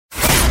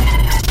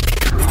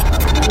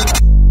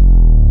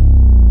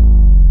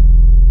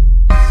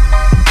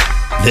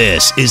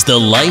This is the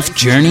Life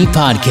Journey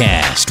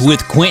Podcast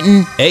with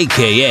Quentin,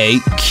 a.k.a.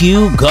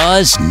 Q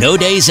Gauze No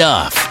Days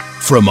Off.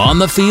 From on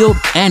the field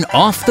and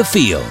off the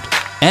field,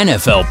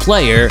 NFL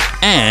player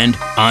and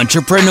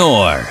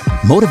entrepreneur.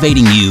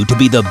 Motivating you to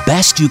be the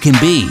best you can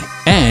be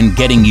and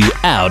getting you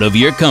out of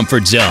your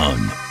comfort zone.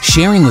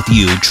 Sharing with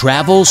you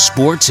travel,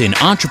 sports, and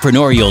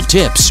entrepreneurial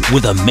tips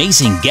with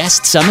amazing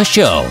guests on the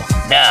show.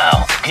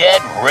 Now,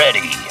 get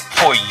ready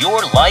for your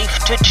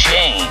life to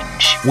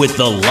change with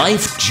the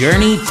Life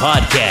Journey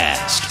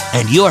Podcast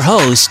and your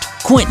host,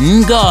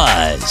 Quentin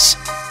Gauze.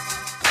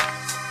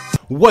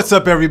 What's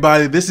up,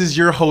 everybody? This is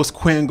your host,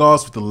 Quentin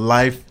Gauze, with the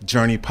Life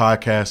Journey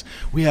Podcast.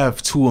 We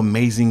have two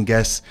amazing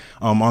guests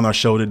on our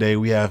show today.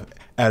 We have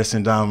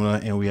Addison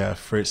Domina and we have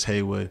Fritz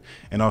Haywood,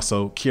 and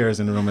also Kiera's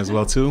in the room as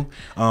well too.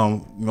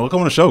 Welcome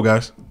on the show,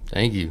 guys.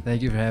 Thank you.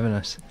 Thank you for having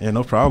us. Yeah,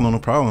 no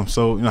problem.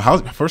 So,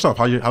 first off,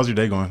 how's your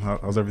day going?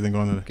 How's everything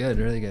going today? Good,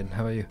 really good.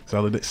 How about you?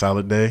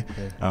 Solid day.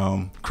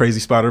 Crazy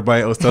spider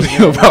bite I was telling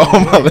you about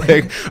on my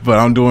leg, but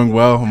I'm doing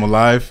well. I'm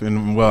alive,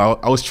 and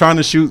I was trying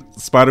to shoot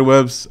spider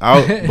webs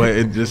out, but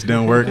it just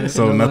didn't work.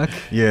 So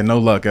no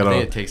luck at all. I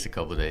think it takes a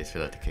couple of days for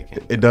that to kick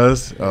in. It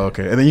does. Oh,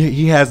 okay, and then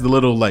he has the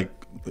little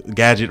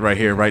gadget right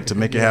here, right, to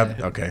make it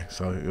happen. Okay,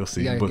 so you'll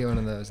see. You gotta get one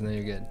of those, and then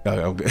you're good.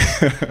 I'm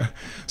good.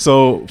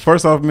 So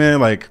first off,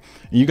 man,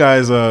 you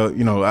guys,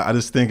 I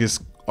just think it's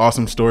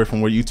awesome story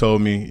from what you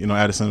told me,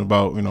 Addison,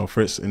 about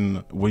Fritz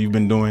and what you've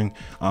been doing.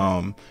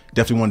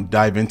 Definitely want to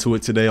dive into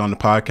it today on the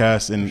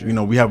podcast, and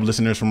sure. We have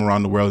listeners from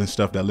around the world and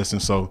stuff that listen.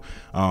 So,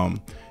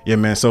 yeah,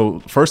 man. So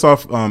first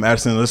off,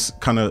 Addison, let's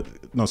kind of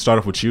start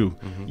off with you.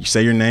 Mm-hmm. You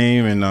say your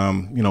name and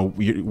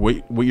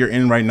what you're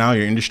in right now,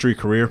 your industry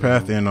career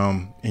path,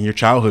 and your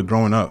childhood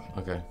growing up.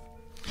 Okay.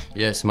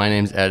 Yes, my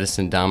name's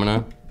Addison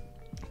Domina.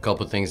 A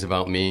couple things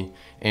about me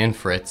and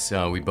Fritz.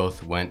 We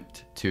both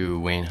went to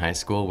Wayne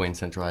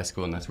Central High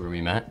School, and that's where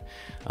we met.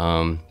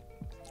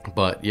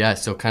 But yeah,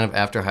 so kind of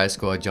after high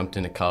school, I jumped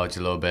into college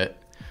a little bit.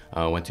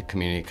 Went to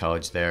community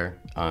college there.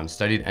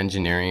 Studied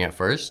engineering at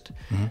first.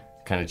 Mm-hmm.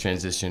 Kind of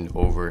transitioned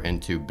over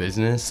into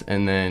business,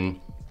 and then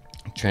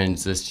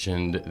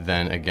transitioned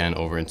then again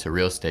over into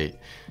real estate.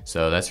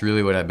 So that's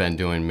really what I've been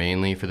doing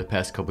mainly for the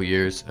past couple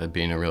years,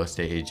 being a real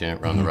estate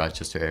agent around the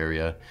Rochester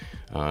area.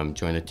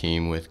 Joined a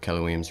team with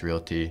Keller Williams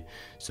Realty.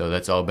 So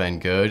that's all been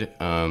good.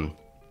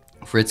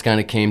 Fritz kind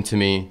of came to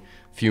me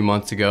a few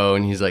months ago,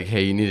 and he's like,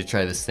 hey, you need to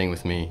try this thing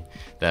with me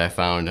that I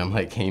found. I'm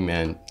like, hey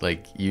man,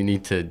 you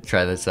need to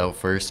try this out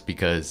first,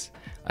 because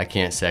I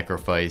can't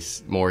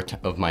sacrifice more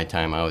of my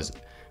time. I was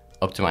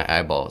up to my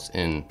eyeballs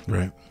in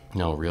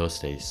real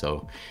estate.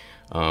 So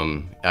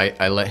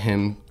I let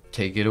him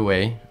take it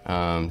away.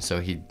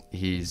 So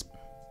he's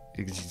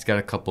got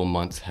a couple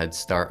months head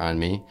start on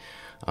me.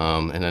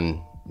 And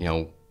then,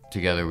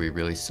 together we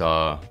really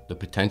saw the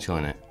potential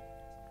in it.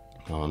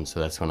 So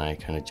that's when I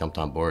kind of jumped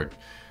on board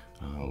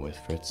with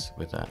Fritz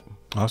with that.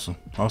 Awesome.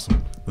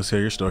 Let's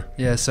hear your story.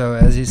 Yeah, so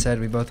as you said,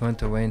 we both went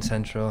to Wayne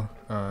Central,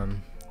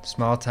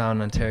 small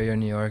town, Ontario,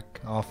 New York,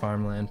 all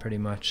farmland pretty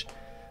much.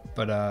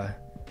 But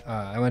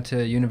I went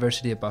to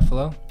University of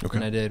Buffalo,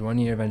 and I did 1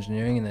 year of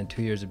engineering and then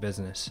 2 years of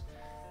business.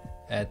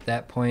 At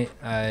that point,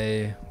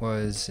 I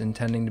was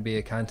intending to be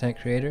a content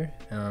creator.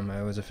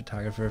 I was a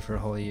photographer for a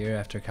whole year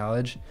after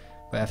college,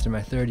 but after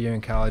my third year in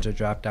college, I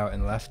dropped out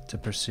and left to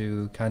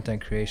pursue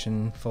content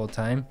creation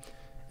full-time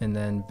and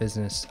then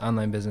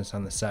online business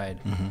on the side.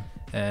 Mm-hmm.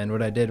 And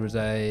what I did was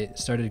I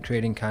started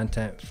creating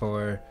content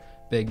for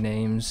big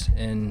names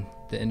in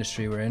the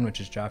industry we're in,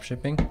 which is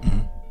dropshipping.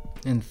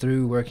 Mm-hmm. And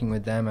through working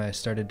with them, I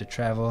started to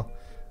travel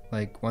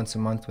once a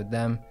month with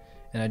them,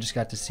 and I just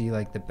got to see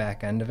the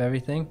back end of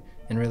everything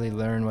and really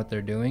learn what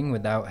they're doing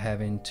without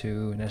having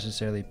to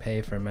necessarily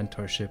pay for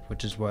mentorship,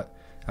 which is what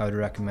I would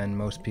recommend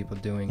most people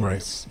doing in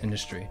this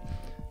industry.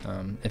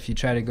 If you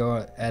try to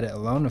go at it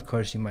alone, of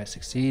course you might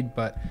succeed,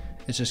 but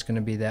it's just going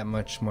to be that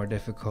much more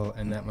difficult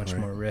and that much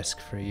more risk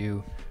for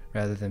you,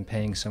 rather than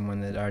paying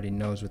someone that already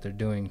knows what they're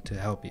doing to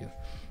help you.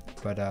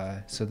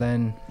 But so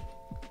then,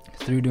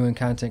 through doing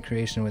content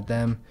creation with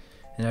them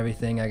and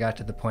everything, I got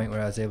to the point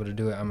where I was able to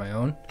do it on my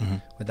own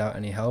without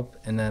any help.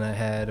 And then I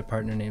had a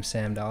partner named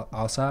Sam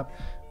Alsop,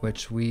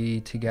 which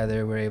we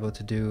together were able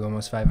to do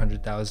almost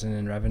 $500,000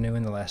 in revenue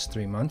in the last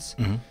 3 months.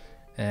 Mm-hmm.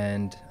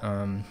 And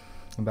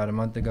about a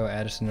month ago,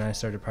 Addison and I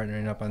started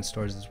partnering up on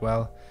stores as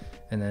well.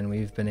 And then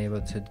we've been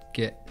able to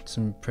get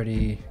some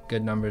pretty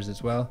good numbers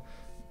as well.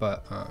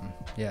 But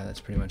yeah, that's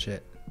pretty much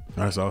it.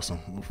 That's awesome.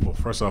 Well,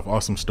 first off,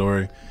 awesome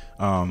story.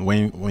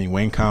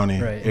 Wayne County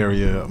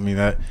area. I mean,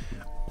 that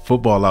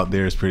football out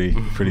there is pretty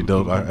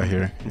dope. I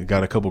hear you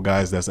got a couple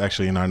guys that's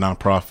actually in our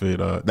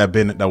nonprofit.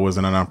 That was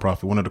in our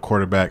nonprofit. One of the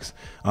quarterbacks.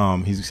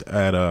 He's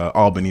at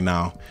Albany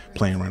now,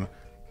 playing right now.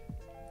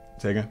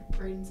 Say again?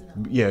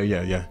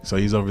 Yeah. So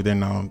he's over there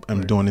now.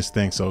 I'm doing this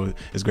thing. So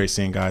it's great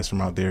seeing guys from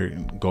out there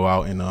go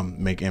out and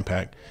make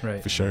impact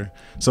for sure.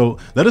 So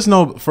let us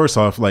know first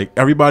off.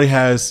 Everybody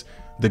has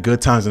the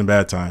good times and the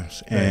bad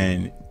times,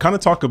 and kind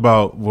of talk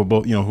about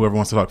both. Whoever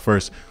wants to talk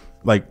first.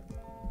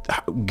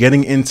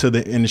 getting into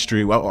the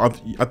industry. Well,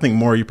 I think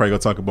more you probably gonna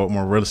talk about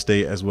more real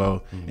estate as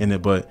well in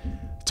it, but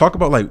talk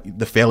about like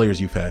the failures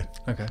you've had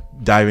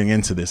diving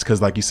into this,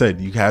 because like you said,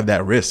 you have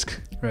that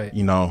risk, right?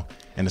 You know,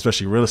 and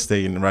especially real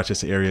estate in the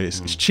Rochester area,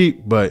 it's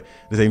cheap, but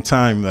at the same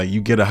time, like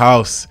you get a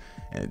house,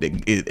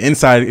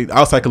 and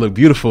outside could look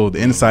beautiful, the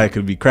inside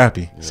could be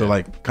crappy. Yeah. So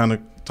like, kind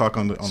of talk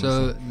on the.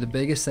 So the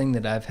biggest thing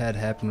that I've had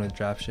happen with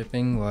drop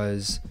shipping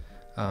was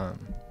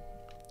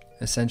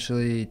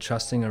essentially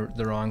trusting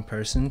the wrong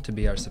person to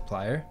be our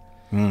supplier.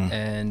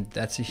 And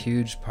that's a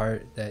huge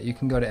part that you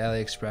can go to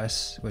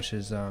AliExpress, which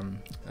is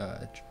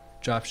a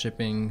drop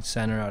shipping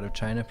center out of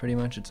China pretty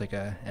much. It's like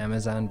a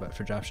Amazon but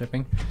for drop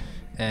shipping,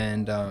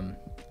 and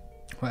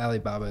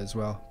Alibaba as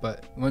well.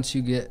 But once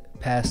you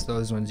get past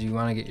those ones, you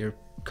want to get your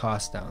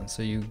costs down,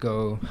 so you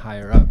go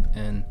higher up,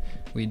 and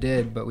we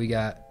did, but we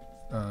got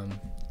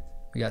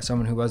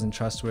someone who wasn't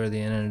trustworthy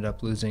and ended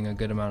up losing a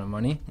good amount of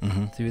money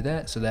through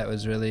that. So that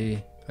was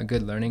really a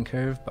good learning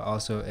curve, but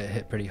also it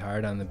hit pretty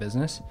hard on the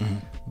business.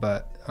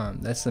 But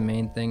that's the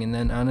main thing. And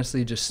then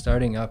honestly, just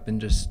starting up and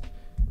just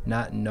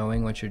not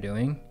knowing what you're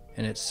doing,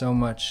 and it's so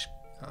much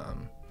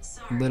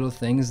little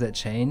things that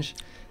change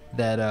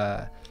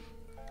that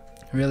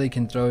really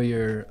can throw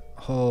your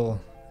whole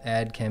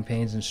ad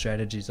campaigns and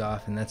strategies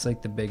off. And that's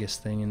like the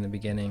biggest thing in the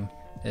beginning,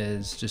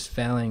 is just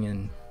failing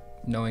and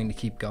knowing to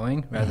keep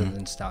going rather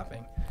than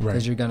stopping,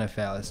 because you're gonna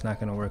fail. It's not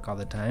gonna work all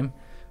the time,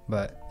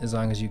 but as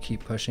long as you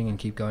keep pushing and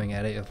keep going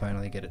at it, you'll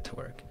finally get it to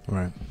work.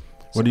 Right.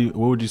 So,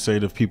 what would you say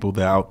to people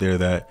that out there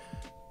that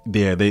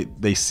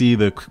they see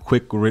the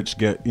quick rich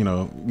get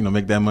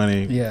make that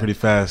money pretty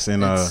fast,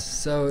 and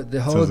so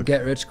the whole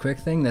get rich quick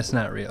thing, that's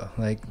not real.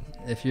 Like,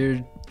 if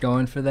you're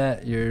going for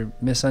that, you're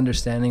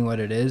misunderstanding what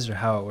it is or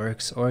how it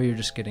works, or you're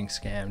just getting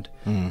scammed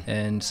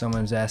and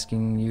someone's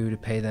asking you to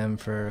pay them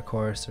for a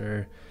course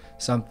or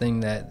something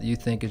that you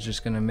think is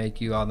just going to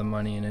make you all the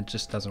money, and it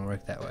just doesn't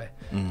work that way.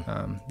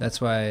 That's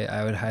why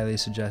I would highly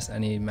suggest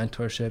any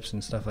mentorships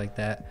and stuff like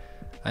that.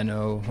 I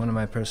know one of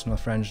my personal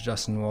friends,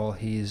 Justin Wohl,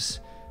 he's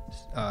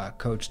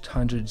coached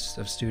hundreds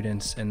of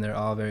students, and they're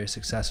all very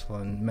successful,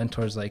 and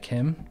mentors like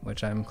him,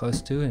 which I'm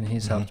close to, and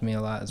he's helped me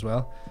a lot as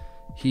well.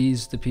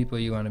 He's the people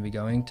you want to be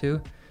going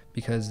to,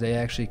 because they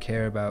actually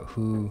care about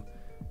who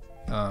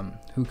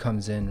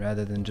comes in,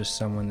 rather than just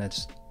someone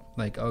that's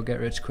like, oh, get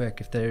rich quick.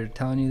 If they're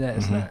telling you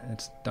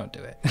that, don't do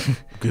it.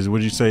 Because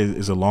what you say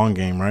is a long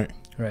game, right?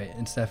 Right.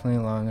 It's definitely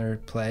a longer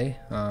play.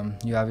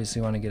 You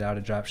obviously want to get out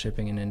of drop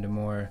shipping and into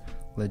more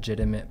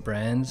legitimate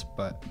brands,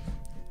 but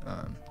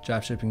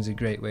drop shipping is a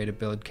great way to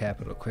build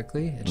capital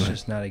quickly. It's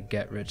just not a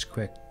get rich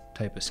quick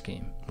type of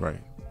scheme.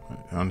 Right.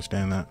 I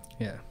understand that.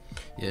 Yeah.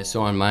 Yeah.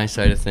 So on my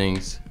side of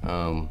things,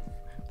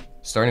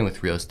 starting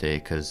with real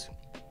estate, because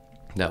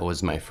that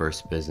was my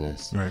first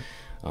business. Right.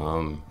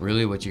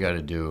 Really, what you got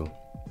to do,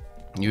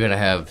 you got to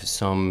have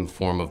some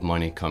form of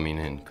money coming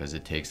in, because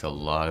it takes a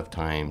lot of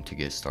time to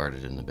get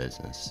started in the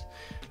business.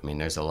 I mean,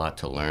 there's a lot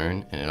to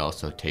learn, and it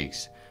also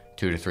takes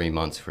 2 to 3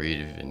 months for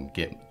you to even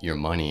get your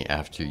money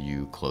after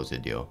you close a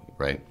deal,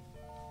 right?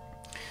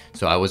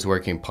 So I was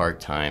working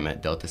part-time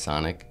at Delta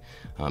Sonic,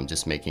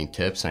 just making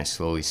tips, and I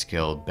slowly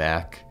scaled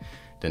back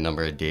the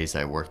number of days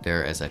I worked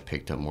there as I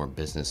picked up more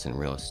business in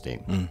real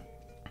estate.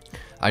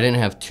 I didn't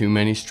have too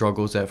many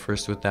struggles at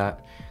first with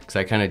that, because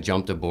I kind of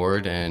jumped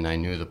aboard and I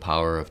knew the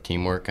power of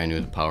teamwork. I knew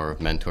the power of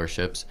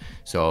mentorships.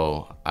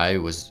 So I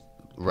was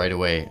right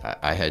away,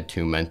 I had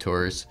 2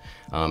 mentors,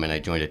 and I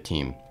joined a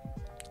team.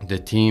 The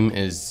team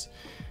is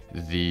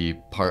the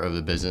part of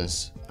the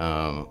business,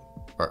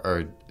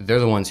 or they're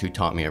the ones who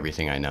taught me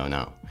everything I know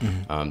now.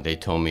 They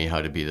told me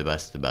how to be the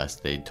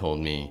best. They told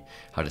me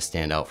how to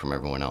stand out from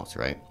everyone else,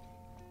 right?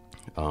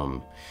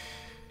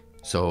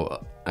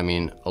 So, I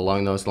mean,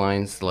 along those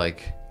lines,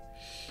 like,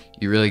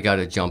 you really got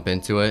to jump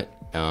into it.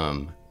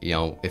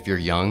 If you're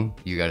young,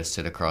 you got to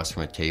sit across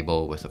from a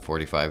table with a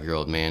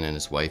 45-year-old man and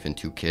his wife and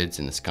 2 kids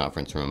in this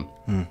conference room,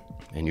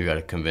 and you got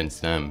to convince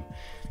them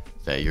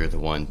that you're the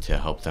one to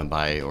help them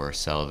buy or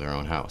sell their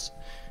own house.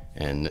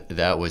 And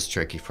that was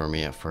tricky for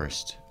me at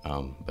first,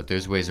 but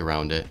there's ways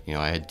around it.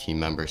 I had team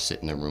members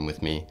sit in the room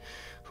with me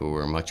who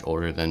were much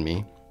older than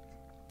me.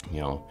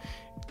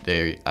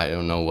 I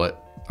don't know what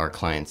our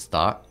clients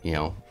thought,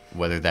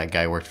 whether that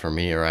guy worked for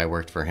me or I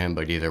worked for him,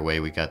 but either way,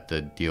 we got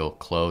the deal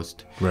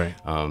closed, right?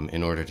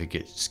 In order to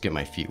get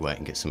my feet wet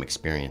and get some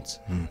experience,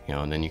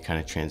 and then you kind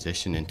of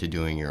transition into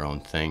doing your own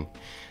thing.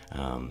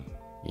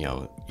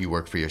 You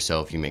work for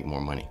yourself, you make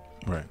more money,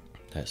 right?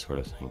 That sort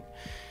of thing.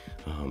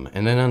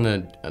 And then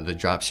on the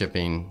drop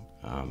shipping,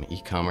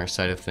 e-commerce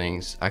side of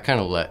things, I kind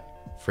of let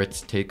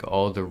Fritz take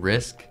all the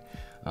risk,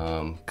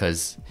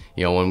 because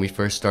when we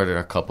first started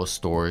our couple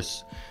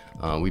stores,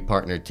 we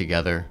partnered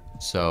together.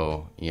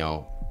 So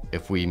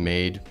if we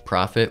made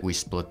profit, we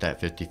split that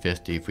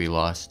 50-50. If we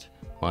lost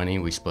money,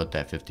 we split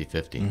that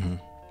 50-50.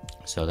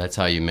 So that's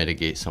how you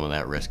mitigate some of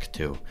that risk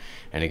too.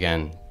 And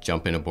again,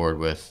 jumping aboard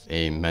with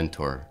a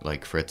mentor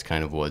like Fritz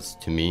kind of was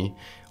to me,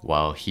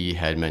 while he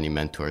had many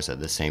mentors at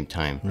the same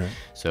time. Right.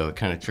 So it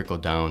kind of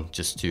trickled down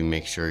just to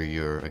make sure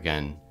you're,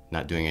 again,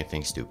 not doing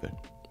anything stupid.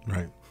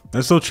 Right.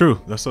 That's so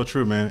true. That's so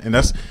true, man. And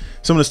that's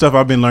some of the stuff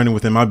I've been learning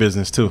within my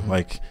business too.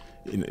 Like,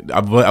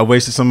 I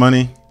wasted some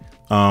money,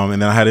 and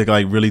then I had to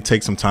like really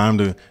take some time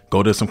to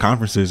go to some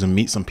conferences and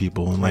meet some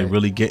people and like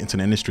really get into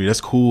the industry. That's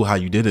cool how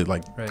you did it,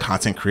 like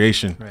content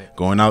creation,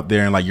 going out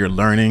there and like you're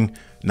learning,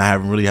 not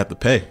having really have to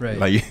pay. Right.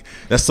 Like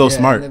that's so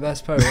smart. And the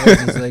best part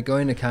was like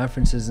going to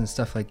conferences and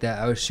stuff like that.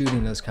 I was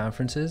shooting those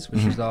conferences,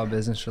 which was all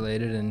business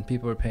related, and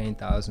people were paying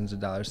thousands of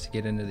dollars to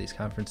get into these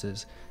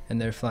conferences,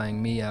 and they're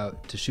flying me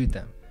out to shoot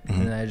them.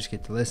 And then I just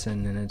get to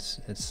listen, and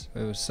it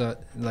was so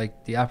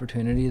like the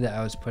opportunity that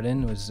I was put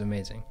in was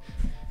amazing,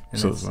 and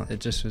so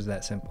it just was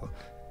that simple.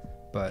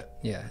 But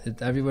yeah,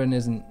 everyone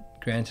isn't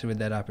granted with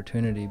that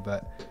opportunity,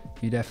 but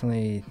you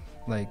definitely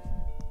like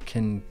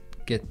can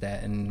get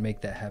that and make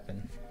that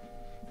happen.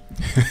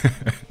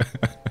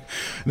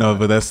 No,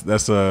 but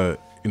that's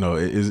you know,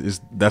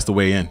 is that's the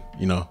way in.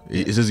 You know,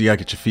 it's just you gotta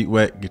get your feet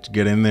wet,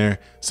 get in there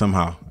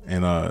somehow,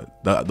 and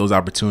those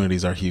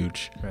opportunities are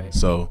huge. Right.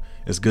 So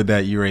it's good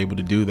that you're able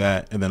to do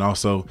that, and then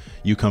also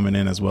you coming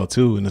in as well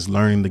too, and just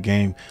learning the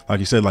game. Like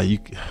you said,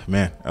 like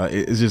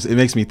it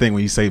makes me think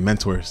when you say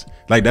mentors.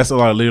 Like that's a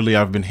lot. Literally,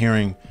 I've been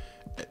hearing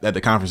at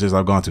the conferences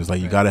I've gone to. It's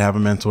like you got to have a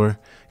mentor.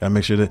 Got to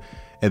make sure that,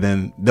 and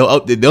then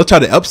they'll try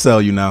to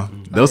upsell you now.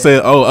 They'll say,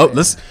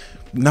 let's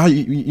now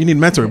you need a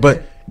mentor,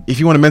 but if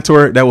you want a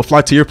mentor that will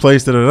fly to your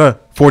place,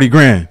 $40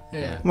 grand.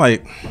 Yeah. I'm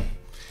like,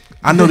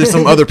 I know there's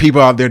some other people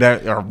out there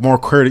that are more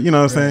credit. You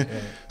know what I'm saying?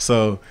 Right.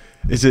 So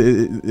it's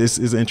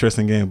an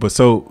interesting game. But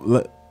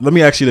so let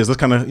me ask you this. Let's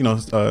kind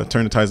of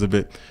turn the tides a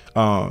bit.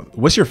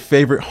 What's your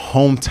favorite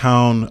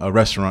hometown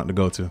restaurant to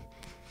go to?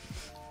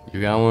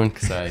 You got one?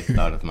 Because I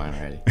thought of mine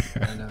already.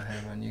 I don't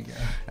have one. You go.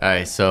 All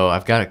right, so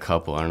I've got a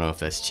couple. I don't know if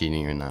that's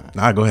cheating or not.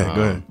 Nah, go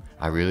ahead.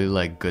 I really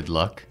like Good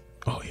Luck.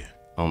 Oh yeah.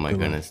 Oh my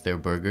goodness, their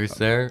burgers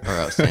there are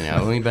outstanding.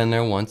 I've only been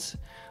there once,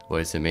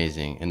 but it's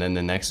amazing. And then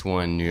the next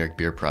one, New York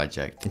Beer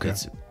Project. Okay.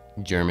 It's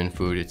German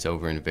food. It's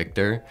over in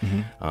Victor,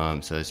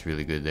 so it's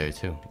really good there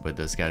too. But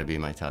those got to be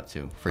my top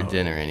two for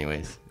dinner,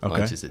 anyways. Okay.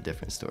 Lunch is a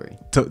different story.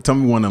 Tell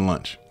me one on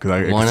lunch, because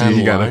I can see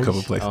you got a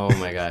couple places. Oh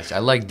my gosh, I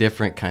like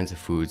different kinds of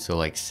food. So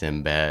like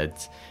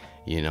Sinbad's,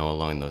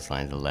 along those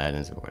lines,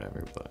 Aladdin's or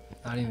whatever. But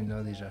I don't even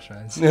know these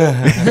restaurants.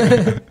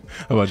 How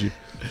about you?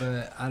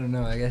 But I don't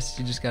know. I guess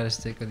you just got to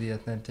stick with the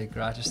authentic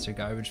Rochester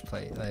garbage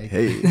plate. Like,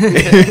 hey,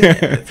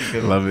 I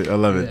love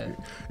it.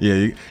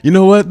 Yeah. You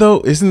know what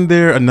though? Isn't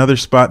there another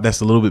spot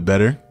that's a little bit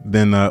better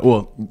than?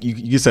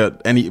 You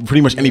said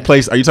pretty much any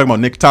place. Are you talking about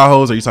Nick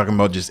Tahoe's? Or are you talking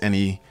about just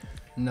any?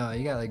 No,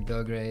 you got like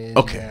Bill Gray's.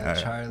 Okay. Right.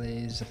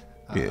 Charlie's.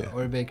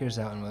 Or Baker's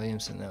out in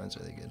Williamson. That one's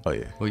really good. Oh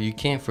yeah. Well, you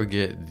can't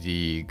forget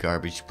the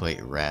garbage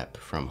plate wrap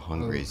from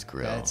Hungry's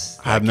Grill.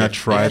 I have not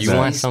tried that. You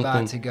want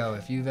something spot to go.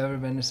 If you've ever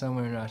been to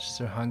somewhere in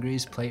Rochester,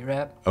 Hungry's plate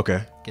wrap.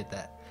 Okay. Get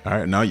that. All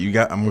right, now I'm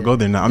gonna go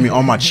there now. I mean,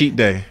 on my cheat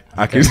day,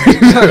 I could.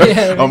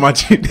 On my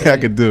cheat day, I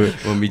could do it.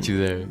 We'll meet you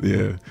there.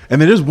 Yeah. And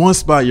then there's one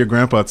spot your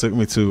grandpa took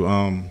me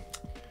to.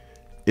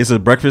 It's a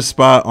breakfast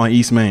spot on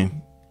East Main.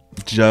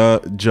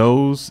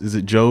 Joe's, is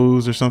it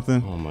Joe's or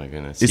something? Oh my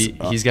goodness,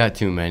 he's got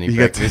too many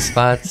breakfast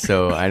spots,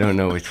 so I don't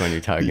know which one you're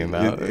talking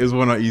about. It's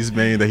one on East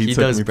Main that he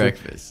took does me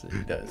breakfast. He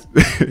does.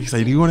 He's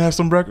like, "Do you want to have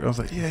some breakfast?" I was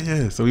like,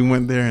 "Yeah." So we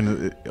went there,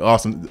 and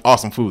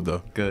awesome food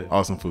though. Good,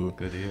 awesome food.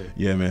 Good to hear.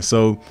 Yeah, man.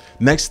 So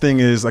next thing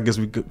is, I guess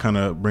we could kind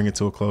of bring it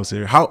to a close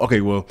here. How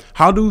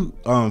do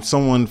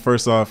someone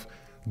first off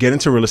get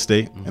into real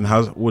estate, and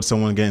how would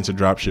someone get into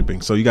drop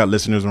shipping? So you got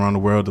listeners around the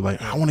world that are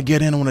like, I want to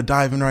get in, I want to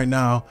dive in right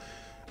now.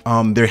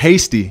 They're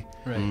hasty,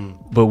 right?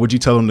 But would you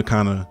tell them to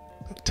kind of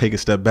take a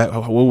step back?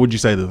 What would you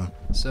say to them?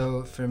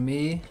 So for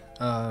me,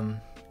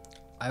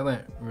 I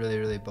went really,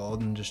 really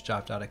bold and just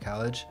dropped out of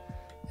college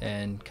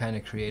and kind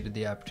of created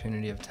the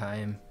opportunity of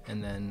time.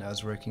 And then I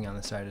was working on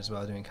the side as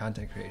well, doing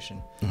content creation.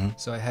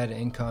 So I had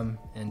income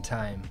and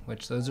time,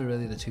 which those are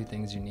really the two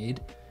things you need,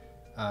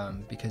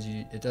 because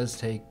it does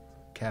take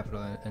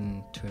capital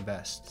and to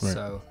invest. Right.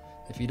 So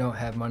if you don't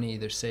have money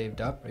either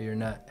saved up or you're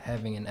not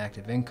having an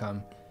active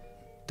income,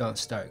 don't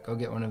start. Go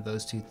get one of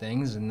those two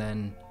things, and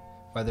then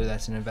whether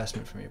that's an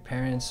investment from your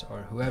parents or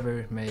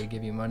whoever may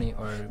give you money,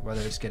 or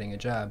whether it's getting a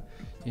job,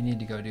 you need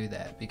to go do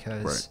that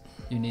because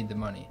you need the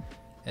money.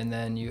 And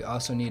then you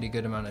also need a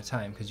good amount of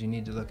time, because you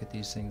need to look at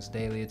these things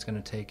daily. It's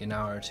going to take an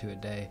hour or two a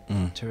day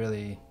to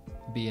really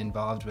be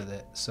involved with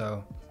it.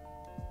 So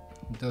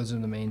those are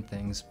the main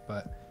things,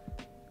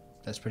 but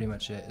that's pretty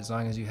much it. As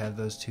long as you have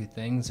those two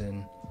things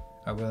and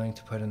are willing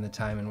to put in the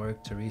time and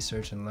work to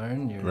research and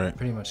learn, you're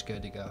pretty much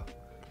good to go.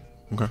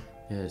 Okay.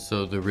 Yeah,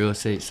 so the real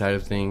estate side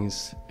of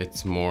things,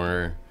 it's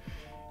more,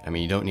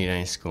 you don't need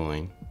any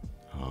schooling.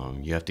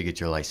 You have to get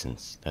your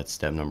license. That's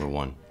step number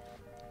one.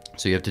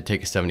 So you have to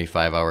take a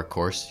 75-hour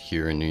course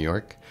here in New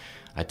York.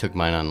 I took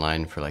mine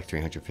online for like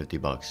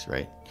 $350,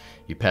 right?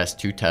 You pass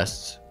 2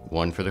 tests,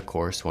 one for the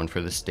course, one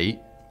for the state.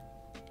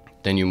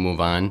 Then you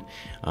move on.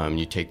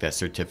 You take that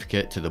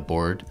certificate to the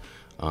board,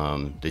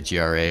 the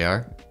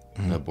GRAR,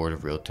 the Board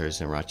of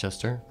Realtors in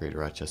Rochester, Greater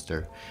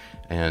Rochester,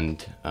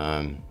 and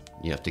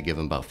you have to give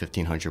them about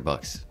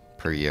 $1,500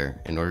 per year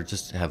in order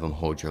just to have them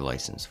hold your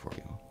license for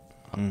you.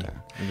 out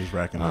there. And just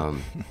racking up.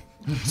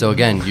 So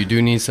again, you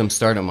do need some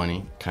startup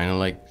money, kind of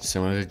like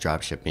similar to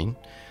drop shipping.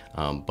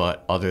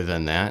 But other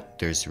than that,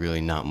 there's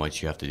really not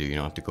much you have to do. You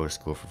don't have to go to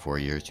school for 4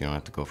 years. You don't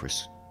have to go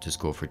to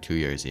school for 2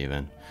 years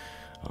even.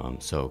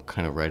 So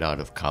kind of right out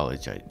of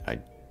college, I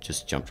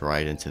just jumped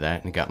right into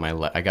that and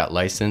I got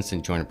licensed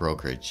and joined a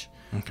brokerage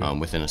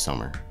within a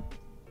summer.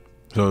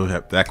 So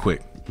that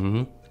quick?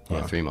 Mm-hmm.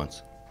 Yeah, Wow. 3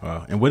 months.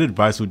 Wow. And what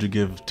advice would you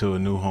give to a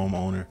new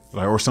homeowner,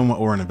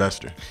 or an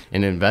investor?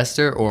 An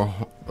investor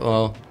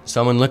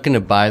someone looking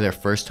to buy their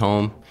first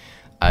home,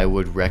 I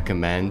would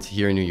recommend,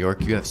 here in New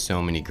York, you have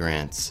so many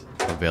grants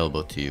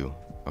available to you,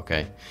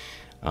 okay?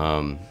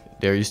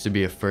 There used to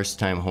be a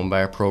first-time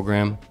homebuyer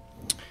program.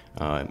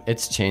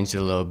 It's changed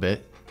a little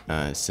bit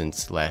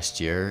since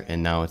last year,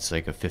 and now it's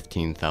like a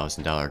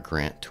 $15,000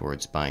 grant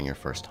towards buying your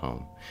first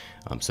home.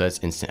 So that's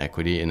instant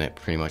equity, and it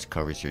pretty much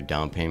covers your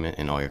down payment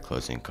and all your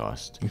closing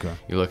costs. Okay.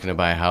 You're looking to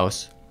buy a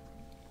house,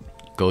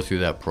 go through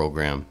that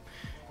program.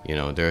 You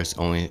know, there's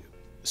only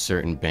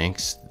certain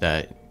banks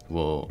that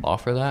will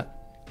offer that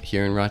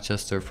here in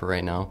Rochester for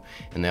right now,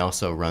 and they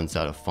also runs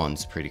out of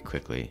funds pretty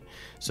quickly.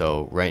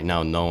 So right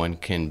now, no one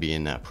can be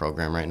in that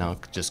program right now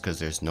just because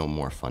there's no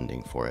more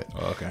funding for it.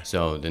 Oh, okay.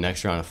 So the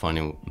next round of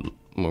funding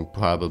will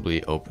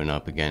probably open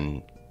up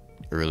again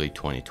early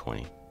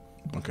 2020.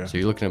 Okay. So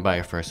you're looking to buy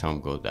your first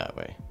home, go that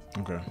way.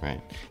 Okay. Right.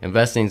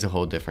 Investing's a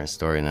whole different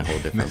story and a whole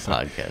different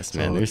podcast,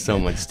 man. There's so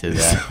much to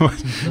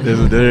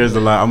that. There's a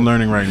lot. I'm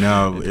learning right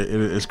now.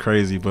 It's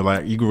crazy, but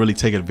like you can really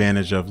take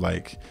advantage of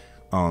like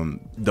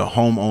the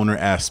homeowner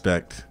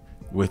aspect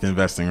with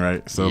investing,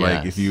 right? So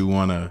like if you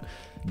want to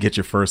get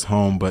your first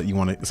home, but you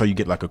want to, so you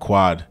get like a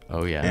quad.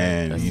 Oh yeah.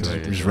 And you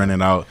just rent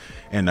it out,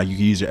 and you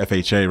can use your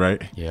FHA,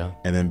 right? Yeah.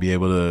 And then be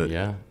able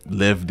to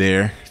live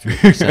there.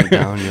 3%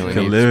 down. You only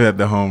can need live at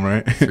the home,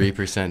 right?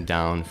 3%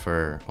 down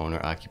for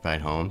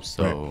owner-occupied homes.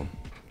 So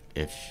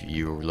if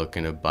you're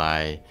looking to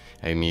buy,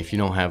 I mean, if you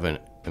don't have an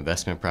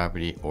investment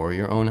property or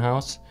your own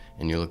house,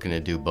 and you're looking to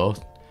do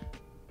both,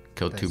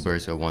 kill two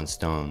birds with one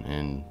stone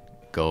and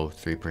go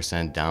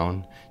 3%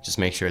 down. Just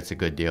make sure it's a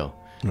good deal.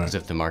 Because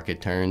if the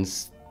market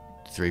turns,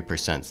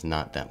 3% is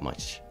not that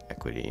much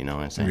equity, you know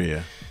what I'm saying?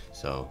 Yeah.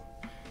 So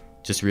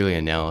just really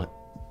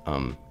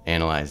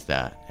analyze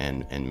that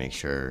and make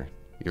sure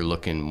you're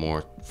looking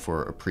more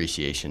for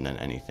appreciation than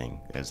anything,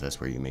 as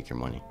that's where you make your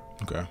money.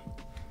 Okay.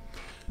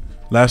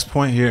 Last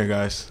point here,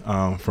 guys,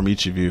 from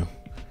each of you.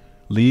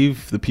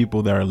 Leave the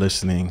people that are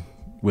listening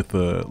with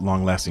a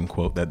long-lasting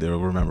quote that they'll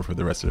remember for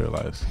the rest of their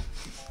lives.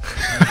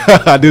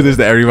 I do this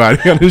to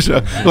everybody on the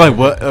show. Like,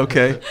 what?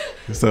 Okay.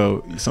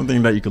 So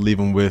something that you could leave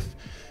them with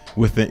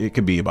it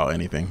could be about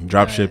anything.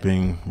 Drop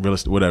shipping, real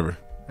estate, whatever.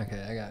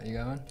 Okay, I got you.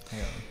 Got one? I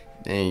got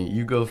one. Hey,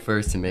 you go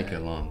first to make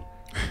it long.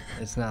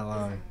 It's not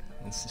long.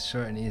 It's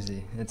short and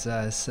easy.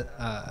 It's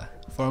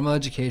formal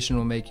education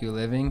will make you a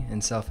living,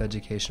 and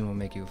self-education will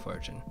make you a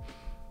fortune.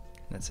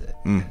 That's it.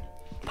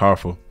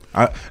 Powerful.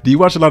 Do you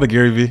watch a lot of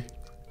Gary Vee?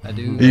 I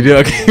do. You do?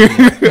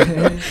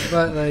 Okay.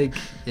 But like,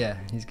 yeah,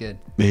 he's good.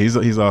 Yeah,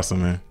 he's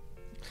awesome, man.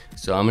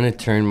 So I'm going to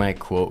turn my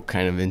quote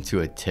kind of into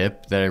a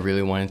tip that I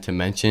really wanted to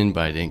mention,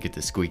 but I didn't get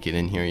to squeak it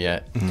in here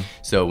yet. Mm-hmm.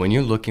 So when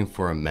you're looking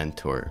for a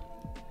mentor,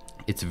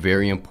 it's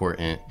very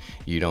important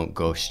you don't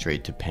go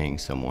straight to paying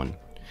someone.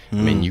 I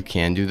mean, you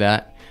can do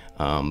that,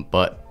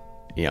 but,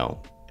 you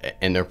know,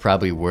 and they're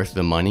probably worth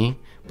the money,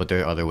 but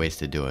there are other ways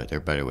to do it. There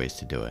are better ways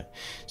to do it.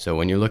 So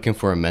when you're looking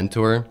for a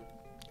mentor,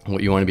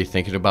 what you want to be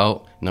thinking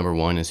about, number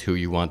one, is who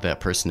you want that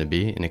person to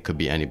be, and it could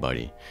be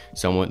anybody.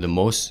 The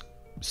most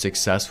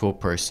successful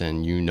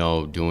person you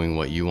know doing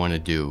what you want to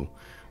do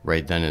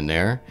right then and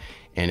there,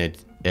 and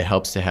it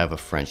helps to have a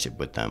friendship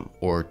with them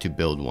or to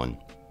build one.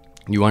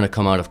 You want to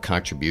come out of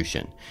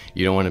contribution.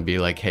 You don't want to be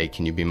like, hey,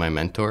 can you be my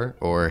mentor?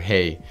 Or,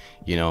 hey,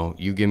 you know,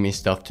 you give me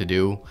stuff to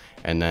do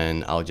and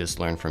then I'll just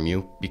learn from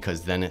you,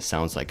 because then it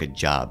sounds like a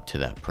job to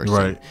that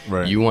person.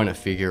 Right. You want to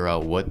figure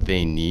out what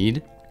they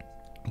need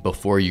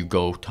before you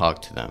go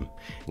talk to them.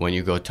 When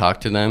you go talk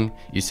to them,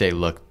 you say,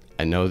 look,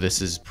 I know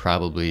this is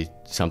probably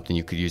something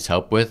you could use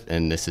help with,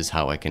 and this is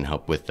how I can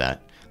help with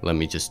that. Let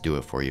me just do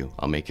it for you.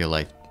 I'll make your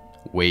life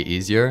way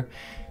easier.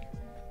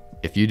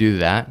 If you do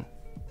that,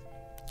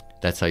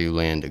 that's how you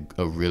land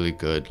a really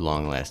good,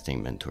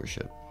 long-lasting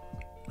mentorship.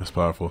 That's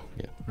powerful.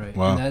 Yeah. Right.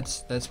 Wow. And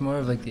that's more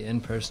of like the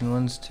in-person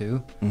ones too,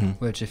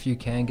 which if you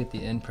can get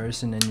the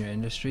in-person in your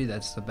industry,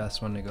 that's the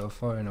best one to go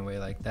for in a way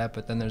like that.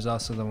 But then there's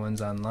also the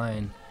ones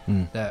online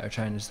that are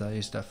trying to sell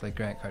you stuff like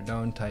Grant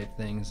Cardone type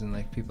things and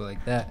like people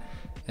like that.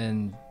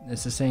 And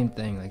it's the same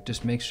thing. Like,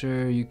 just make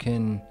sure you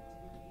can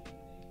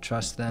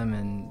trust them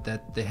and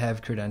that they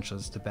have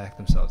credentials to back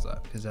themselves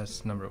up, because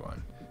that's number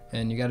one.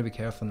 And you got to be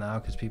careful now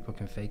because people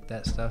can fake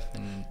that stuff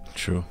and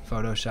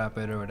Photoshop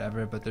it or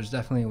whatever. But there's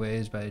definitely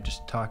ways by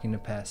just talking to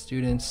past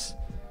students,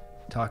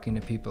 talking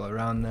to people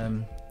around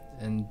them.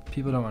 And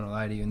people don't want to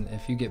lie to you. And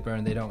if you get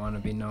burned, they don't want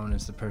to be known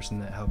as the person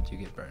that helped you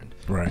get burned.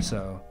 Right.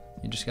 So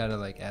you just got to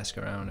like ask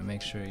around and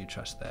make sure you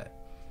trust that.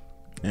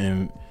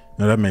 And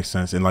no, that makes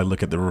sense. And like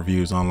look at the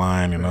reviews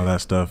online and all that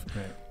stuff.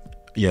 Right.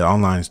 Yeah,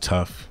 online is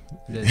tough.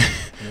 It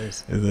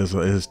is. It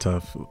is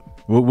tough.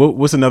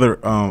 What's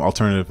another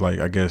alternative? Like,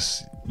 I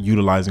guess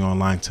utilizing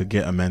online to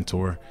get a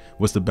mentor.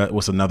 What's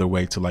another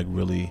way to like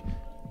really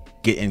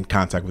get in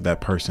contact with that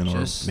person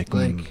or make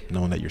them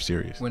knowing that you're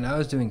serious? When I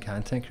was doing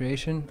content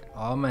creation,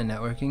 all my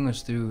networking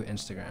was through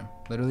Instagram.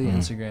 Literally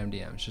Instagram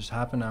DMs. Just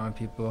hopping on with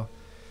people.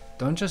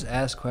 Don't just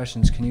ask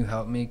questions. Can you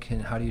help me?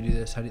 How do you do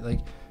this? How do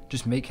you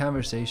just make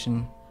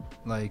conversation,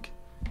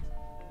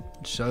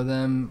 show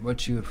them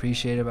what you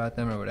appreciate about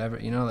them or whatever,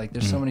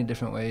 there's so many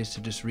different ways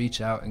to just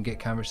reach out and get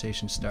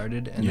conversation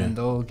started, and then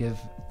they'll give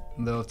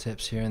little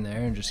tips here and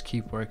there, and just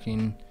keep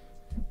working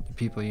the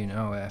people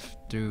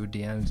through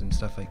DMs and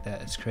stuff like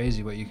that. It's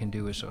crazy what you can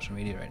do with social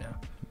media right now.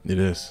 It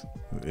is.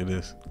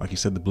 Like you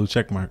said, the blue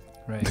check mark.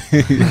 Right.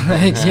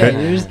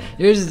 Yours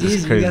is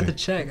easy. You got the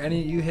check.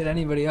 You hit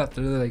anybody up,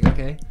 they're like,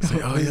 okay,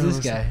 who's this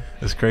guy?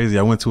 It's crazy.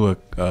 I went to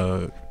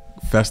a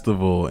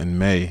festival in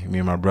May, me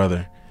and my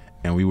brother,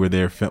 and we were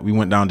there. We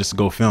went down just to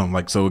go film.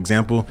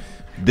 Example,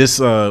 this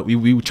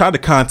we tried to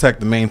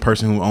contact the main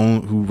person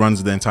who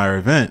runs the entire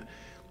event,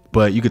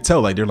 but you could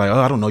tell they're like,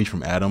 oh, I don't know you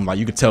from Adam.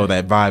 You could tell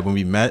that vibe when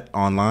we met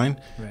online.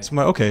 Right. So I'm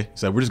like, okay,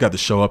 so we just got to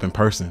show up in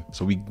person.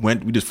 So we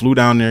just flew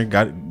down there,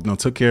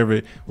 took care of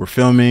it. We're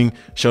filming,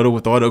 showed up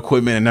with all the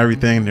equipment and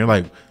everything. And they're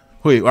like,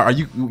 wait,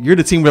 you're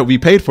the team that we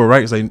paid for,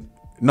 right? It's like,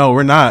 no,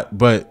 we're not,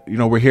 but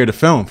we're here to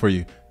film for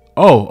you.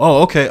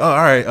 Oh, okay. Oh,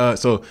 all right.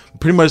 So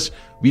pretty much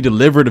we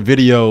delivered a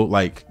video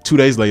 2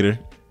 days later,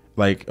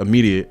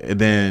 immediate. And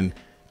then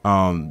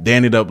they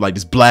ended up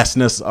just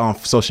blasting us on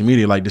social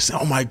media,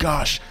 oh my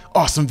gosh,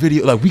 awesome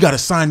video. We got to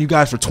sign you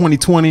guys for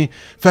 2020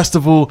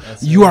 festival.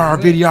 You are our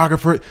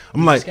videographer.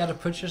 I'm you just got to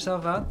put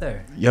yourself out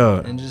there. Yeah.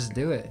 And just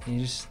do it.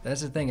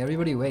 That's the thing.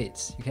 Everybody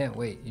waits. You can't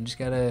wait. You just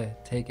got to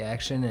take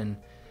action and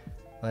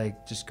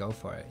just go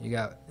for it.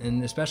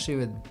 And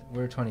especially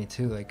we're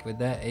 22, with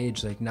that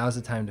age, now's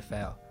the time to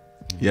fail.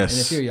 Yes.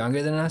 And if you're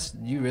younger than us,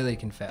 you really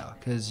can fail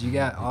because you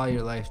got all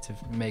your life to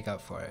make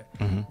up for it.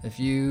 Mm-hmm. If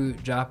you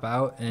drop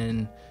out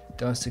and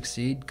don't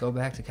succeed, go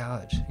back to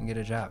college and get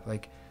a job.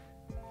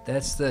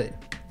 That's in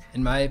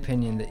my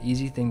opinion, the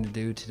easy thing to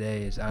do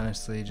today is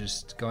honestly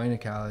just going to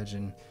college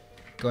and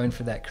going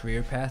for that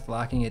career path,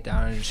 locking it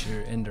down, and just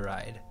you're in the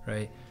ride,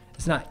 right?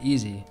 It's not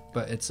easy,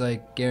 but it's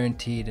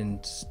guaranteed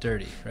and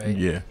sturdy, right?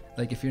 Yeah.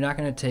 If you're not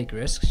going to take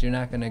risks, you're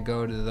not going to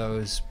go to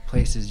those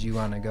places you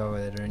want to go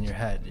that are in your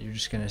head. You're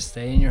just going to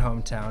stay in your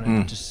hometown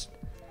and just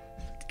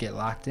get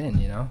locked in,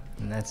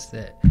 and that's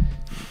it.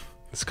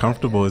 It's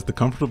comfortable. It's the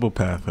comfortable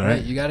path, right?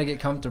 Right. You got to get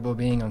comfortable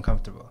being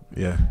uncomfortable.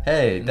 Yeah.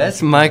 Hey,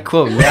 that's my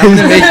quote. You have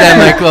to make that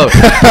my quote.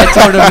 I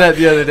told him that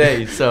the other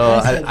day,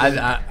 so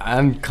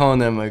I'm calling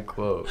that my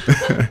quote.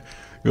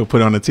 You'll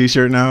put on a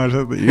t-shirt now or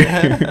something?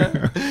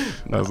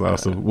 That's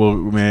awesome. Well,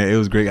 man, it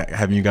was great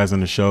having you guys on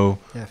the show.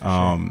 Yeah, for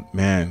sure.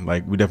 Man,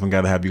 we definitely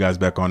got to have you guys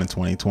back on in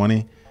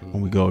 2020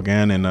 when we go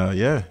again. And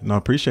I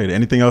appreciate it.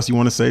 Anything else you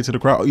want to say to the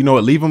crowd? You know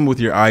what? Leave them with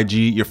your IG,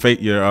 your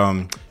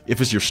if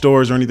it's your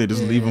stores or anything,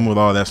 just leave them with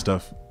all that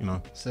stuff.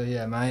 So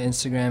my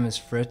Instagram is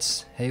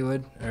Fritz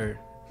Haywood, or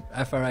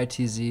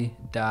FRITZ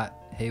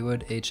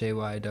 .Haywood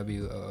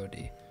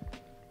HAYWOOD.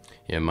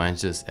 Yeah,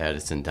 mine's just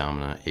Addison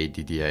Domina,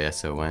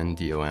 ADDISON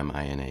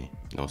DOMINA.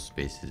 No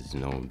spaces,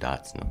 no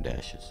dots, no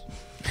dashes.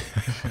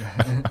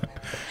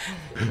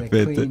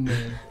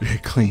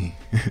 Clean.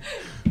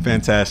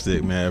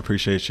 Fantastic, man. I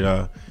appreciate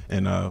y'all.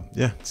 And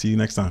see you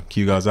next time.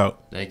 Q guys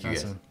out. Thank you,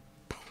 guys.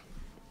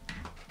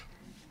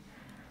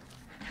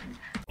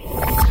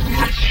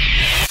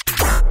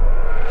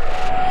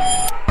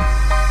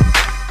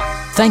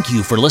 Thank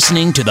you for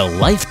listening to the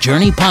Life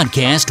Journey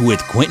Podcast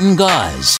with Quentin Gause.